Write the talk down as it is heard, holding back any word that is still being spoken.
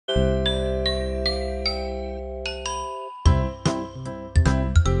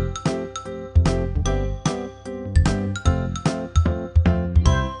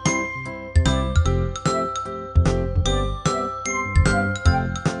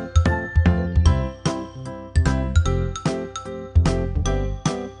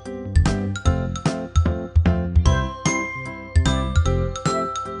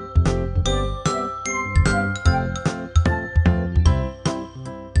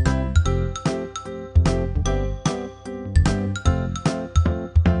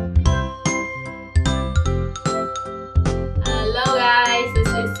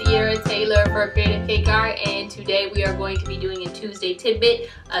Her Creative Cake Art, and today we are going to be doing a Tuesday tidbit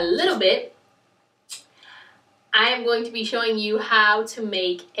a little bit. I am going to be showing you how to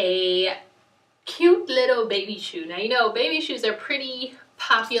make a cute little baby shoe. Now, you know, baby shoes are pretty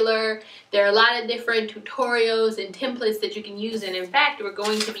popular. There are a lot of different tutorials and templates that you can use, and in fact, we're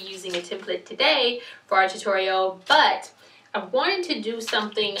going to be using a template today for our tutorial, but I wanted to do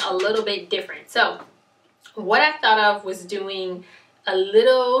something a little bit different. So what I thought of was doing a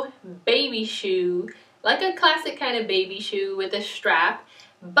little baby shoe, like a classic kind of baby shoe with a strap,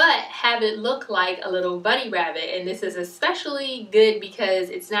 but have it look like a little bunny rabbit. And this is especially good because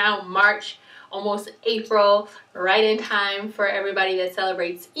it's now March, almost April, right in time for everybody that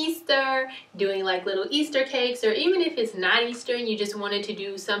celebrates Easter, doing like little Easter cakes, or even if it's not Easter and you just wanted to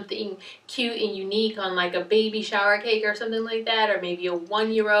do something cute and unique on like a baby shower cake or something like that, or maybe a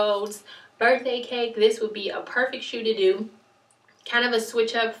 1-year-old's birthday cake, this would be a perfect shoe to do. Kind of a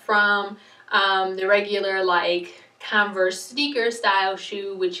switch up from the regular like Converse sneaker style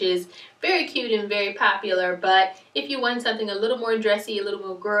shoe, which is very cute and very popular, but if you want something a little more dressy, a little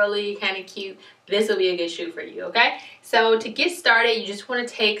more girly, kind of cute, this will be a good shoe for you, okay? So to get started, you just want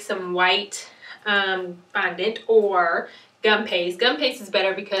to take some white fondant or gum paste. Gum paste is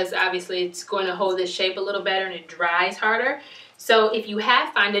better because obviously it's going to hold this shape a little better and it dries harder. So if you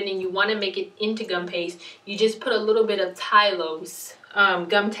have fondant and you want to make it into gum paste, you just put a little bit of Tylose,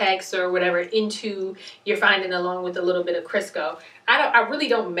 Gum-Tex or whatever into your fondant along with a little bit of Crisco. I really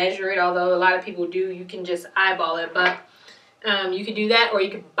don't measure it, although a lot of people do. You can just eyeball it, but you can do that, or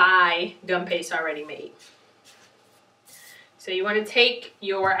you can buy gum paste already made. So you want to take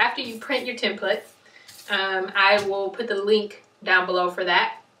your, after you print your template, I will put the link down below for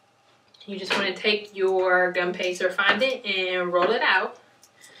that. You just want to take your gum paste or fondant and roll it out.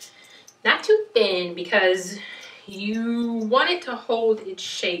 Not too thin because you want it to hold its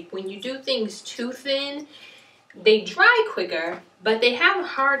shape. When you do things too thin, they dry quicker, but they have a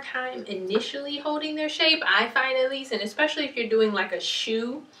hard time initially holding their shape, I find at least, and especially if you're doing like a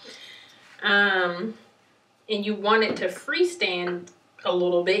shoe, and you want it to freestand a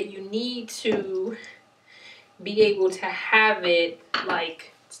little bit, you need to be able to have it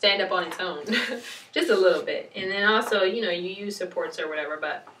like stand up on its own just a little bit. And then also, you know, you use supports or whatever,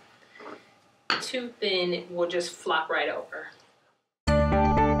 but too thin, it will just flop right over.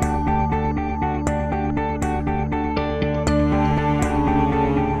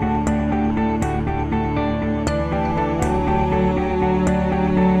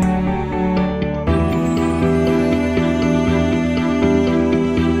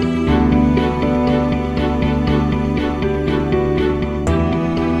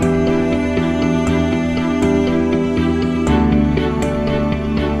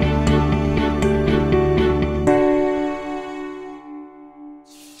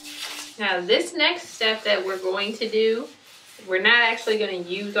 Now this next step that we're going to do, we're not actually going to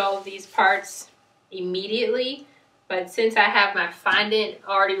use all of these parts immediately, but since I have my fondant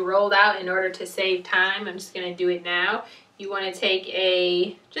already rolled out, in order to save time, I'm just going to do it now. You want to take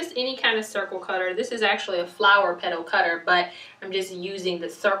just any kind of circle cutter. This is actually a flower petal cutter, but I'm just using the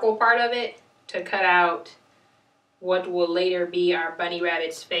circle part of it to cut out what will later be our bunny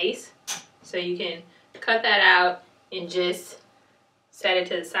rabbit's face. So you can cut that out and just set it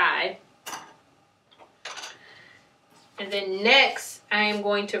to the side. And then next, I am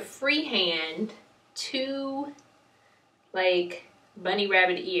going to freehand 2 like bunny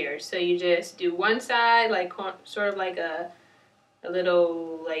rabbit ears. So you just do one side, like sort of like a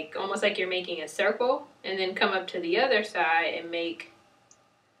little, like almost like you're making a circle, and then come up to the other side and make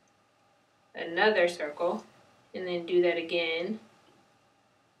another circle, and then do that again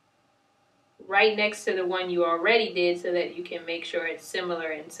right next to the one you already did so that you can make sure it's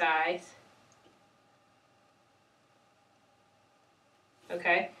similar in size.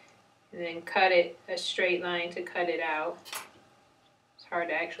 Okay, and then cut it a straight line to cut it out. It's hard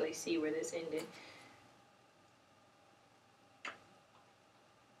to actually see where this ended.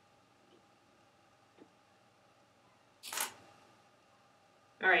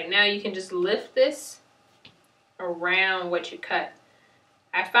 All right, now you can just lift this around what you cut.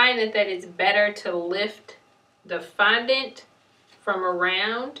 I find that it's better to lift the fondant from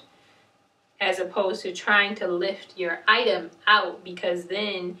around as opposed to trying to lift your item out, because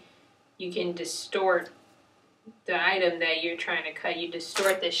then you can distort the item that you're trying to cut. You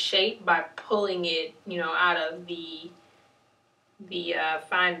distort the shape by pulling it, you know, out of the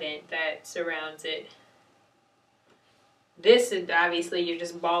fondant that surrounds it. This is obviously you're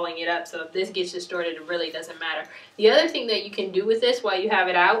just balling it up, so if this gets distorted, it really doesn't matter. The other thing that you can do with this while you have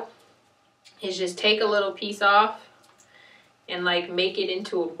it out is just take a little piece off and like make it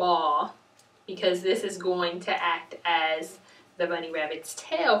into a ball because this is going to act as the bunny rabbit's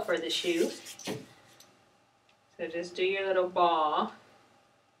tail for the shoe. So just do your little ball.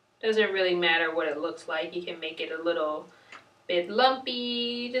 Doesn't really matter what it looks like. You can make it a little bit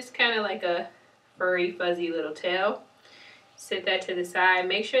lumpy, just kind of like a furry, fuzzy little tail. Set that to the side.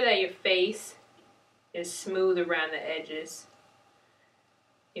 Make sure that your face is smooth around the edges.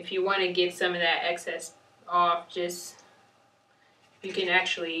 If you want to get some of that excess off, you can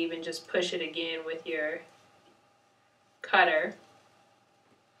actually even just push it again with your cutter.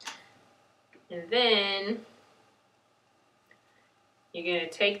 And then you're going to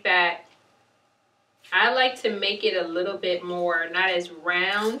take that. I like to make it a little bit more, not as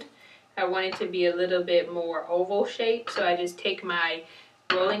round. I want it to be a little bit more oval shape. So I just take my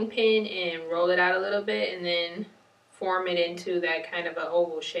rolling pin and roll it out a little bit and then form it into that kind of an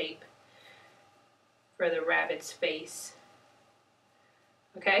oval shape for the rabbit's face.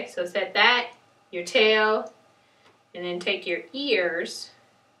 Okay, so set that, your tail, and then take your ears,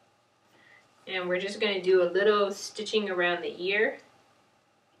 and we're just going to do a little stitching around the ear.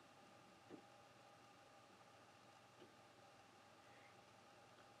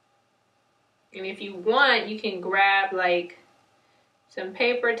 And if you want, you can grab like some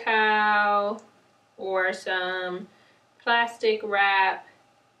paper towel or some plastic wrap,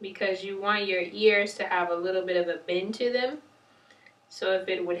 because you want your ears to have a little bit of a bend to them. So if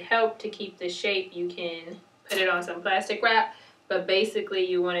it would help to keep the shape, you can put it on some plastic wrap. But basically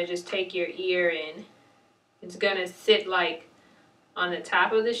you want to just take your ear and it's going to sit like on the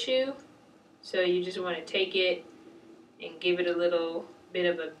top of the shoe. So you just want to take it and give it a little bit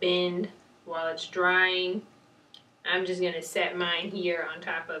of a bend while it's drying. I'm just going to set mine here on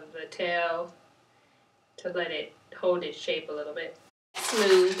top of the tail to let it hold its shape a little bit. Next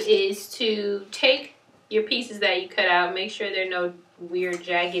move is to take your pieces that you cut out. Make sure there are no weird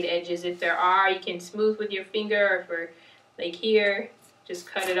jagged edges. If there are, you can smooth with your finger, or for like here, just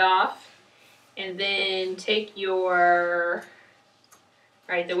cut it off. And then take your,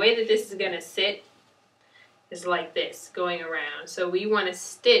 right, the way that this is going to sit is like this, going around. So we want to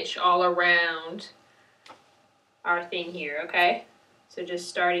stitch all around our thing here, okay? So just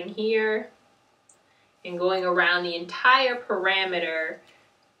starting here and going around the entire parameter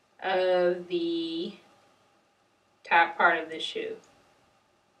of the top part of the shoe.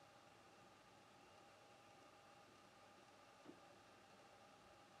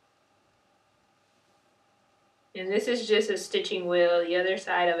 And this is just a stitching wheel, the other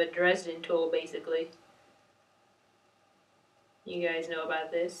side of a Dresden tool, basically. You guys know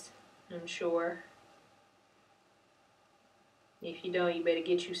about this, I'm sure. If you don't, you better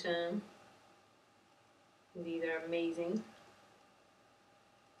get you some. These are amazing.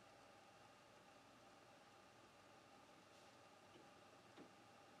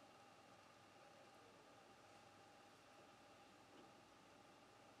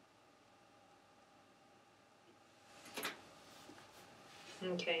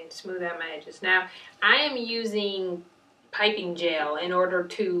 Okay, smooth out my edges. Now, I am using piping gel in order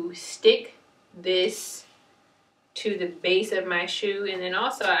to stick this to the base of my shoe. And then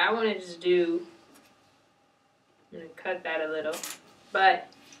also, I want to just do, I'm going to cut that a little. But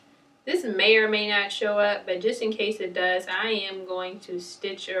this may or may not show up, but just in case it does, I am going to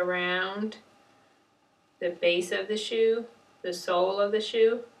stitch around the base of the shoe, the sole of the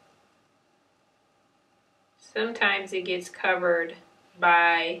shoe. Sometimes it gets covered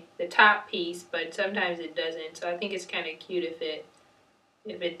by the top piece, but sometimes it doesn't. So I think it's kind of cute if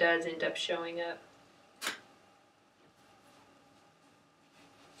it does end up showing up.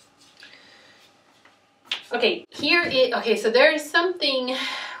 Okay, okay, so there is something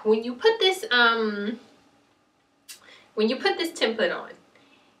when you put this template on,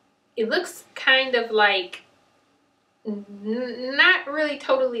 it looks kind of like not really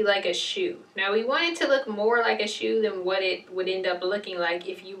totally like a shoe. Now we want it to look more like a shoe than what it would end up looking like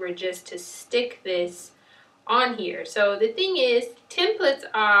if you were just to stick this on here. So the thing is, templates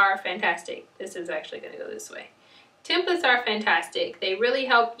are fantastic. This is actually going to go this way. Templates are fantastic. They really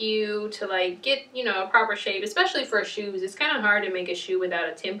help you to like get, you know, a proper shape, especially for shoes. It's kind of hard to make a shoe without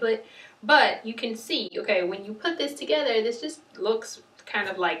a template, but you can see, okay, when you put this together, this just looks kind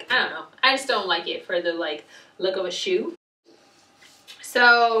of like, I don't know, I just don't like it for the like look of a shoe.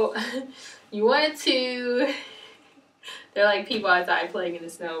 So you want to, they're like people outside playing in the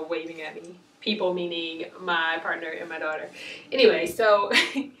snow waving at me. People meaning my partner and my daughter. Anyway, so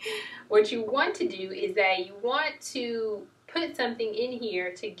what you want to do is that you want to put something in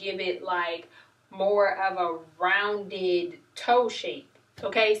here to give it like more of a rounded toe shape.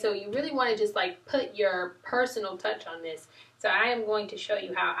 Okay, so you really want to just like put your personal touch on this. So I am going to show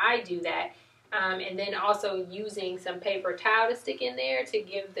you how I do that. And then also using some paper towel to stick in there to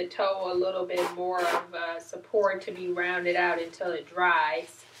give the toe a little bit more of support to be rounded out until it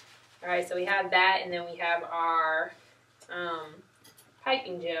dries. All right, so we have that, and then we have our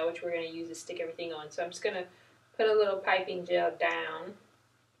piping gel, which we're going to use to stick everything on. So I'm just going to put a little piping gel down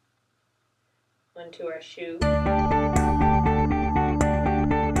onto our shoe.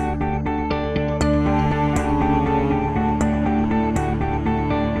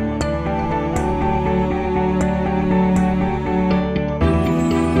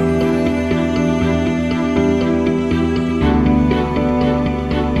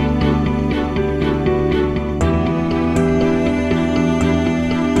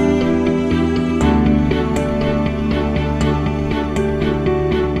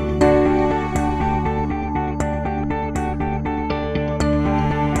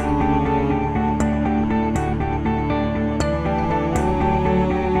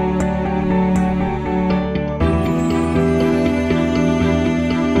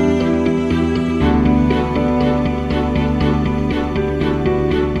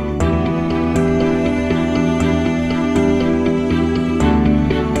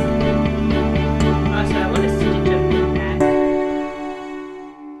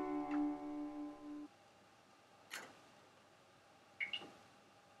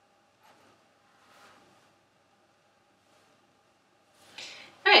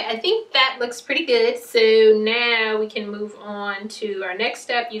 Alright, I think that looks pretty good. So now we can move on to our next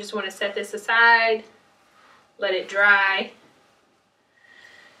step. You just want to set this aside, let it dry.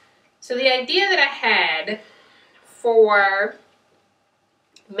 So the idea that I had for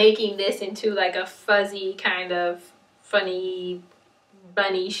making this into like a fuzzy kind of funny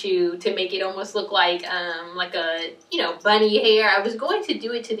bunny shoe to make it almost look like a, you know, bunny hair. I was going to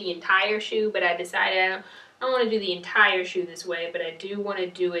do it to the entire shoe, but I decided I don't want to do the entire shoe this way, but I do want to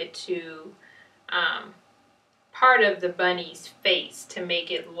do it to part of the bunny's face to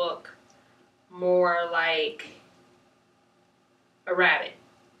make it look more like a rabbit.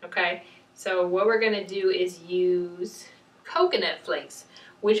 Okay, so what we're going to do is use coconut flakes,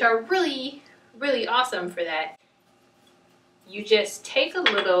 which are really, really awesome for that. You just take a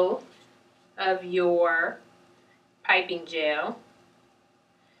little of your piping gel,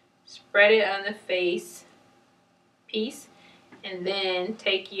 spread it on the face piece, and then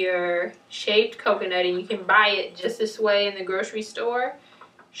take your shaved coconut, and you can buy it just this way in the grocery store,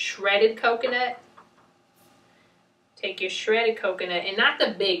 shredded coconut. Take your shredded coconut, and not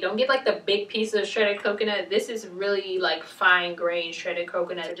the big, don't get like the big piece of shredded coconut. This is really like fine grained shredded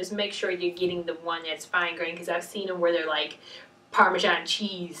coconut. Just make sure you're getting the one that's fine grained, because I've seen them where they're like Parmesan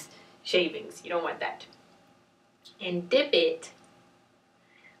cheese shavings. You don't want that. And dip it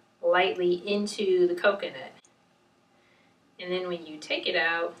lightly into the coconut. And then when you take it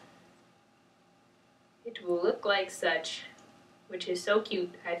out, it will look like such, which is so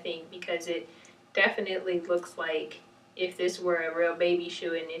cute, I think, because it definitely looks like if this were a real baby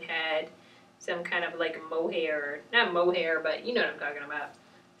shoe and it had some kind of like mohair, not mohair, but you know what I'm talking about.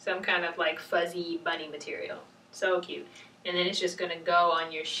 Some kind of like fuzzy bunny material. So cute. And then it's just going to go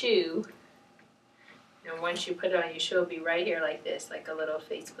on your shoe. And once you put it on your shoe, it'll be right here like this, like a little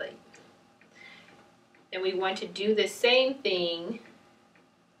faceplate. Then we want to do the same thing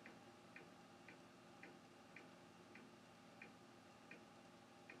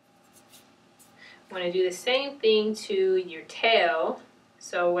want to do the same thing to your tail.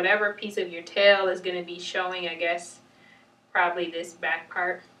 So whatever piece of your tail is going to be showing, I guess, probably this back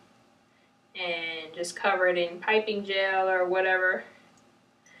part. And just cover it in piping gel or whatever.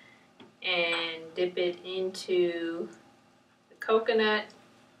 And dip it into the coconut.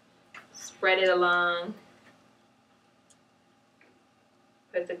 Spread it along.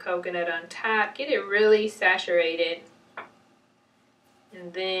 Put the coconut on top. Get it really saturated.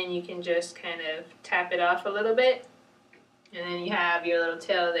 And then you can just kind of tap it off a little bit. And then you have your little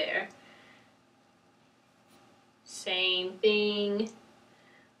tail there. Same thing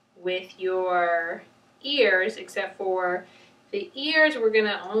with your ears, except for the ears we're going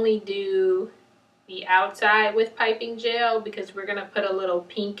to only do the outside with piping gel, because we're going to put a little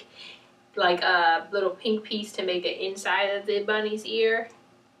pink, like a little pink piece to make it inside of the bunny's ear.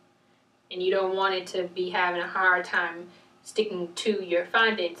 And you don't want it to be having a hard time sticking to your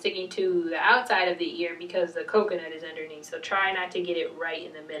fondant, sticking to the outside of the ear, because the coconut is underneath. So try not to get it right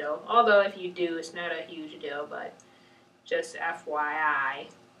in the middle. Although if you do, it's not a huge deal, but just FYI.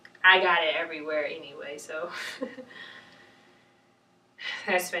 I got it everywhere anyway, so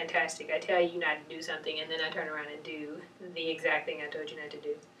that's fantastic. I tell you not to do something, and then I turn around and do the exact thing I told you not to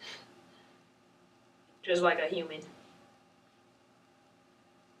do. Just like a human.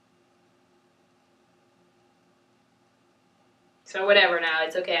 So whatever now,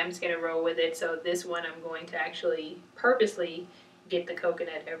 it's okay. I'm just going to roll with it. So this one I'm going to actually purposely get the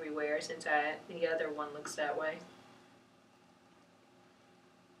coconut everywhere since the other one looks that way.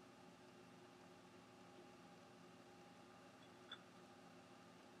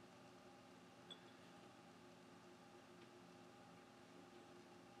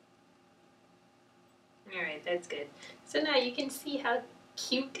 Alright, that's good. So now you can see how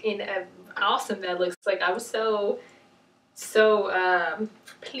cute and awesome that looks. Like I was so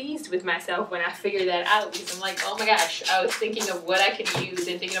pleased with myself when I figured that out, because I'm like, oh my gosh, I was thinking of what I could use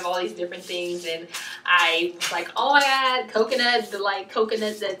and thinking of all these different things, and I was like, oh my god, coconut, the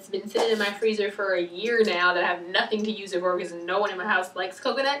coconut that's been sitting in my freezer for a year now that I have nothing to use it for because no one in my house likes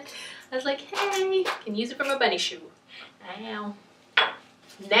coconut. I was like, hey, can use it for my bunny shoe. Now,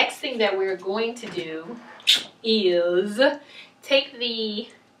 next thing that we're going to do is take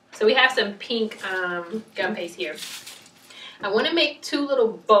so we have some pink gum paste here. I want to make two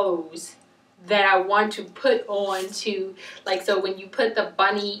little bows that I want to put onto, like, so when you put the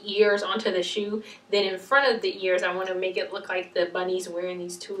bunny ears onto the shoe, then in front of the ears, I want to make it look like the bunny's wearing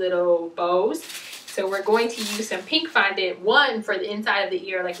these two little bows. So we're going to use some pink fondant, one for the inside of the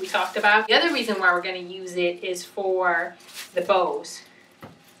ear like we talked about. The other reason why we're going to use it is for the bows.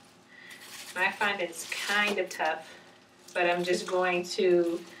 I find it's kind of tough, but I'm just going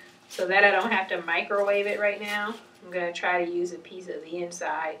to, so that I don't have to microwave it right now, I'm going to try to use a piece of the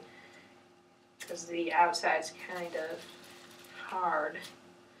inside because the outside's kind of hard.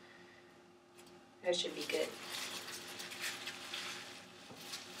 That should be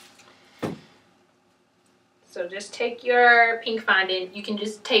good. So just take your pink fondant. You can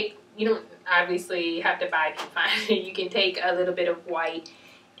just take, you don't obviously have to buy pink fondant. You can take a little bit of white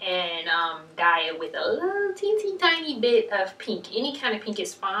and dye it with a little teensy tiny bit of pink. Any kind of pink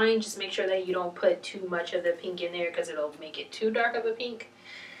is fine. Just make sure that you don't put too much of the pink in there because it'll make it too dark of a pink.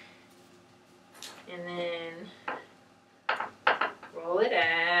 And then roll it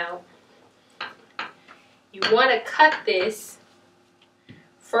out. You want to cut this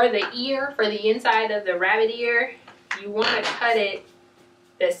for the ear, for the inside of the rabbit ear. You want to cut it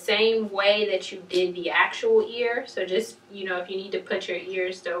the same way that you did the actual ear. So just, you know, if you need to put your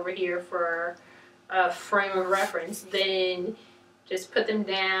ears over here for a frame of reference, then just put them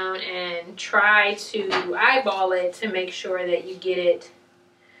down and try to eyeball it to make sure that you get it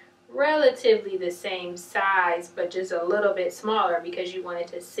relatively the same size, but just a little bit smaller because you want it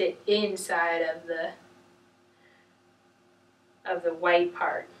to sit inside of the white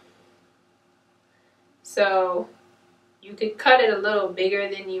part. So you could cut it a little bigger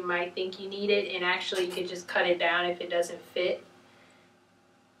than you might think you need it, and actually you could just cut it down if it doesn't fit.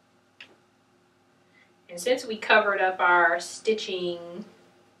 And since we covered up our stitching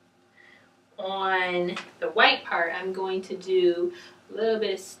on the white part, I'm going to do a little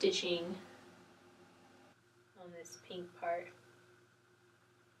bit of stitching on this pink part.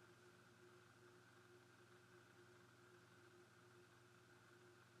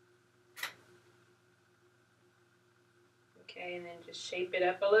 Okay, and then just shape it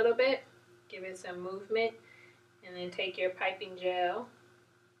up a little bit, give it some movement, and then take your piping gel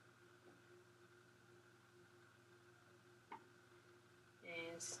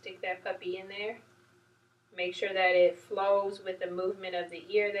and stick that puppy in there. Make sure that it flows with the movement of the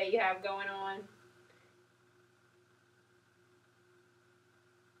ear that you have going on. And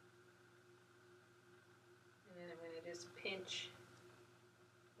then I'm going to just pinch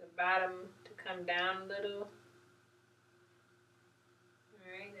the bottom to come down a little.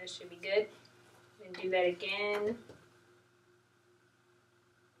 Alright, that should be good. And do that again.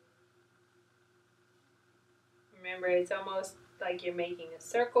 Remember, it's almost like you're making a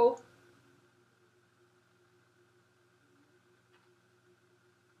circle.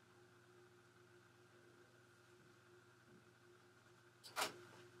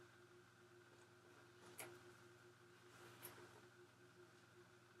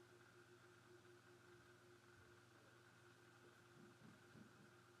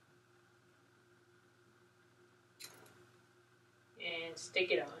 And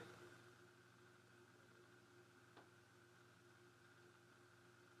stick it on.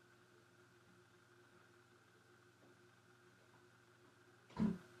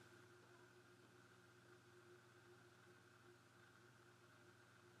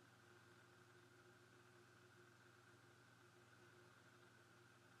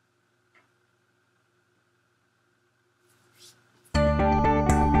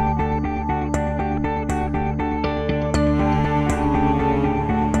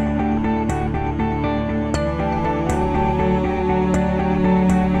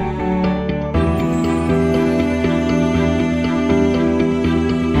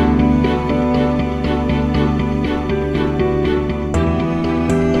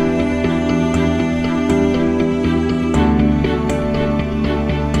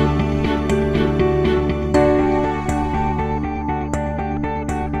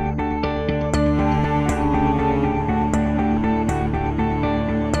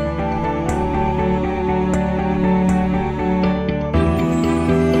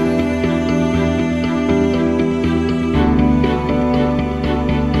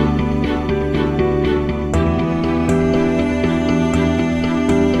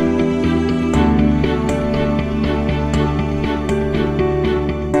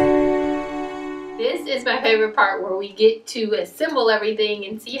 we get to assemble everything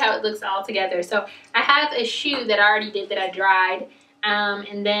and see how it looks all together. So I have a shoe that I already did that I dried,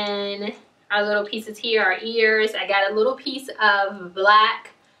 and then our little pieces here, our ears. I got a little piece of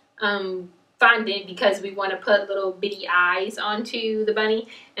black fondant because we want to put little bitty eyes onto the bunny.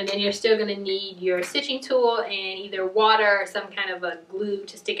 And then you're still going to need your stitching tool and either water or some kind of a glue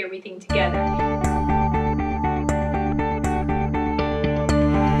to stick everything together.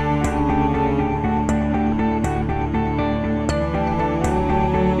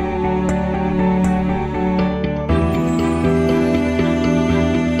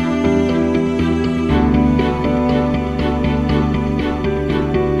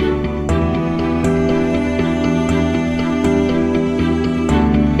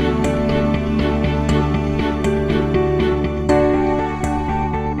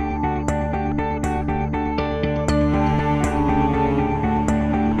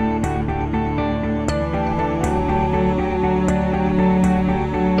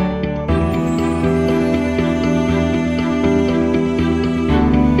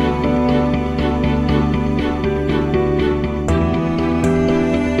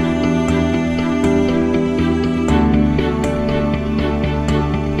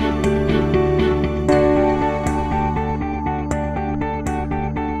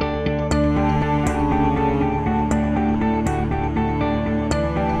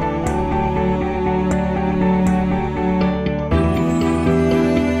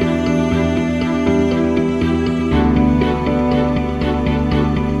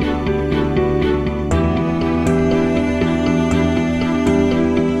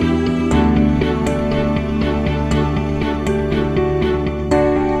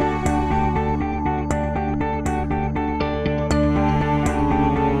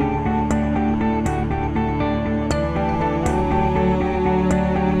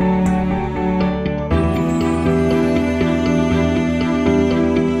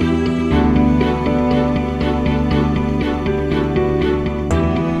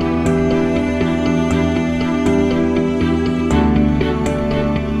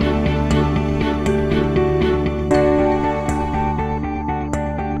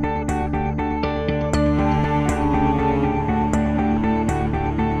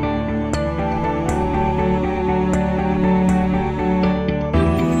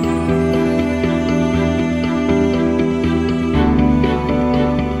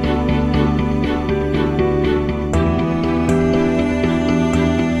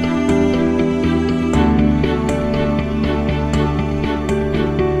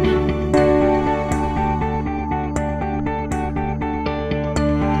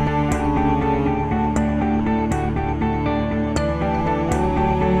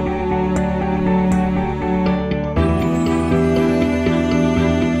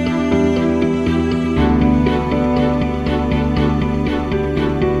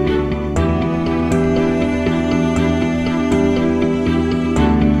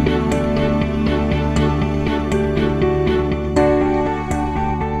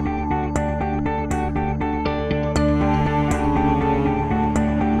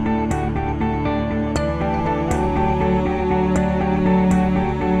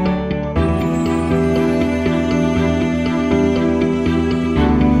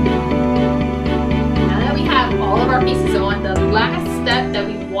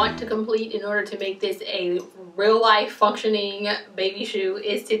 To complete in order to make this a real life functioning baby shoe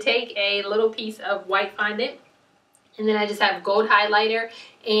is to take a little piece of white fondant, and then I just have gold highlighter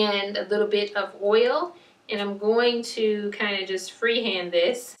and a little bit of oil, and I'm going to kind of just freehand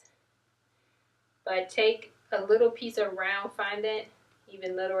this, but take a little piece of round fondant,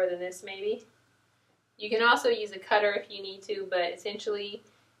 even littler than this maybe. You can also use a cutter if you need to, but essentially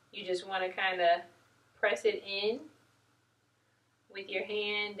you just want to kind of press it in with your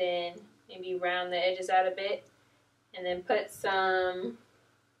hand and maybe round the edges out a bit, and then put some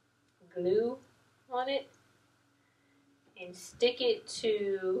glue on it and stick it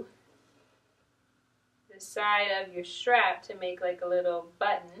to the side of your strap to make like a little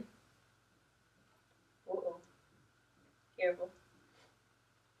button. Uh-oh. Careful.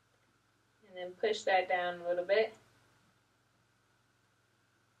 And then push that down a little bit.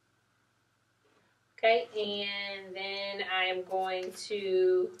 Okay, and then I'm going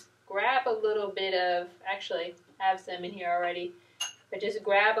to grab a little bit of, actually I have some in here already, but just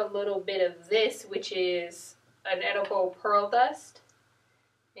grab a little bit of this, which is an edible pearl dust,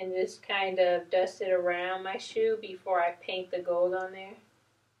 and just kind of dust it around my shoe before I paint the gold on there.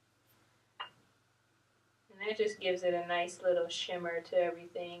 And that just gives it a nice little shimmer to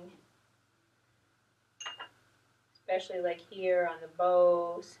everything, especially like here on the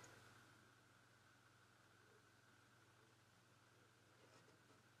bows.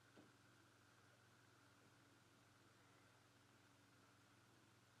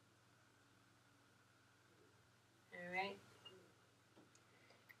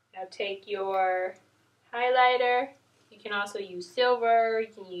 Now take your highlighter. You can also use silver. You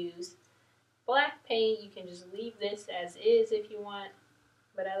can use black paint. You can just leave this as is if you want.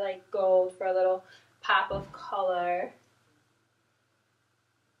 But I like gold for a little pop of color.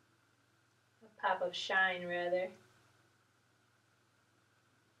 A pop of shine, rather.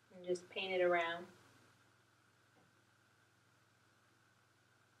 And just paint it around.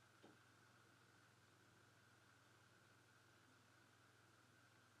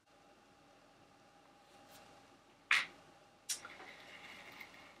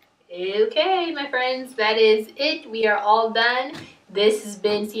 Okay, my friends, that is it. We are all done. This has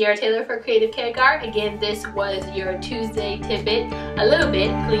been Sierra Taylor for Creative Keg Art. Again, this was your Tuesday tidbit. A little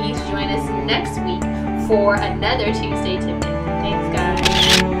bit. Please join us next week for another Tuesday tidbit.